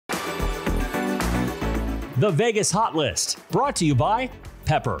The Vegas Hot List, brought to you by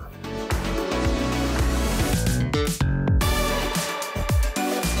Pepper.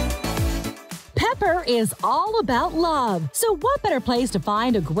 Pepper is all about love. So what better place to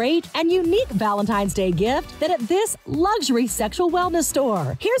find a great and unique Valentine's Day gift than at this luxury sexual wellness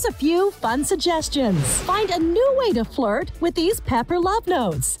store? Here's a few fun suggestions. Find a new way to flirt with these Pepper love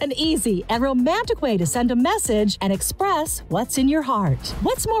notes. An easy and romantic way to send a message and express what's in your heart.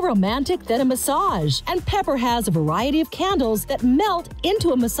 What's more romantic than a massage? And Pepper has a variety of candles that melt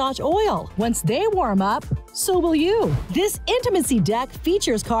into a massage oil. Once they warm up, so will you. This intimacy deck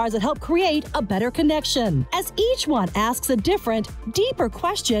features cards that help create a better connection, as each one asks a different, deeper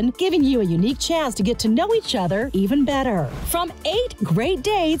question, giving you a unique chance to get to know each other even better. From 8 great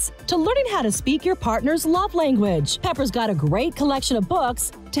dates to learning how to speak your partner's love language, Pepper's got a great collection of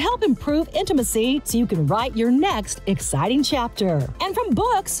books to help improve intimacy so you can write your next exciting chapter. And from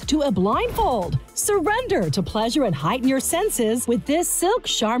books to a blindfold, surrender to pleasure and heighten your senses with this silk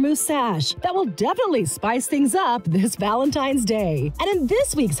charmeuse sash that will definitely spice things up this Valentine's Day. And in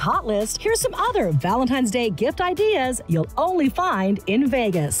this week's Hot List, here's some other Valentine's Day gift ideas you'll only find in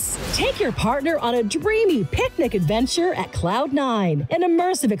Vegas. Take your partner on a dreamy picnic adventure at Cloud 9, an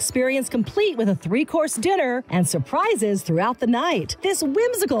immersive experience complete with a 3-course dinner and surprises throughout the night. This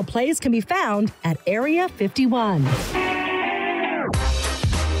whimsical place can be found at Area 51.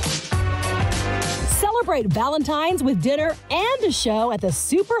 Celebrate Valentine's with dinner and a show at the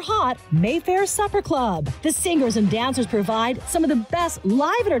super hot Mayfair Supper Club. The singers and dancers provide some of the best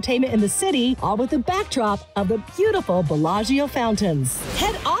live entertainment in the city, all with the backdrop of the beautiful Bellagio fountains.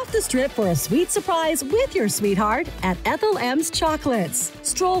 Head off the strip for a sweet surprise with your sweetheart at Ethel M's Chocolates.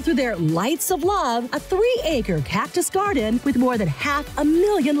 Stroll through their Lights of Love, a 3-acre cactus garden with more than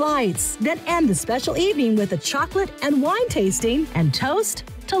 500,000 lights. Then end the special evening with a chocolate and wine tasting and toast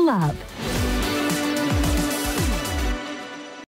to love.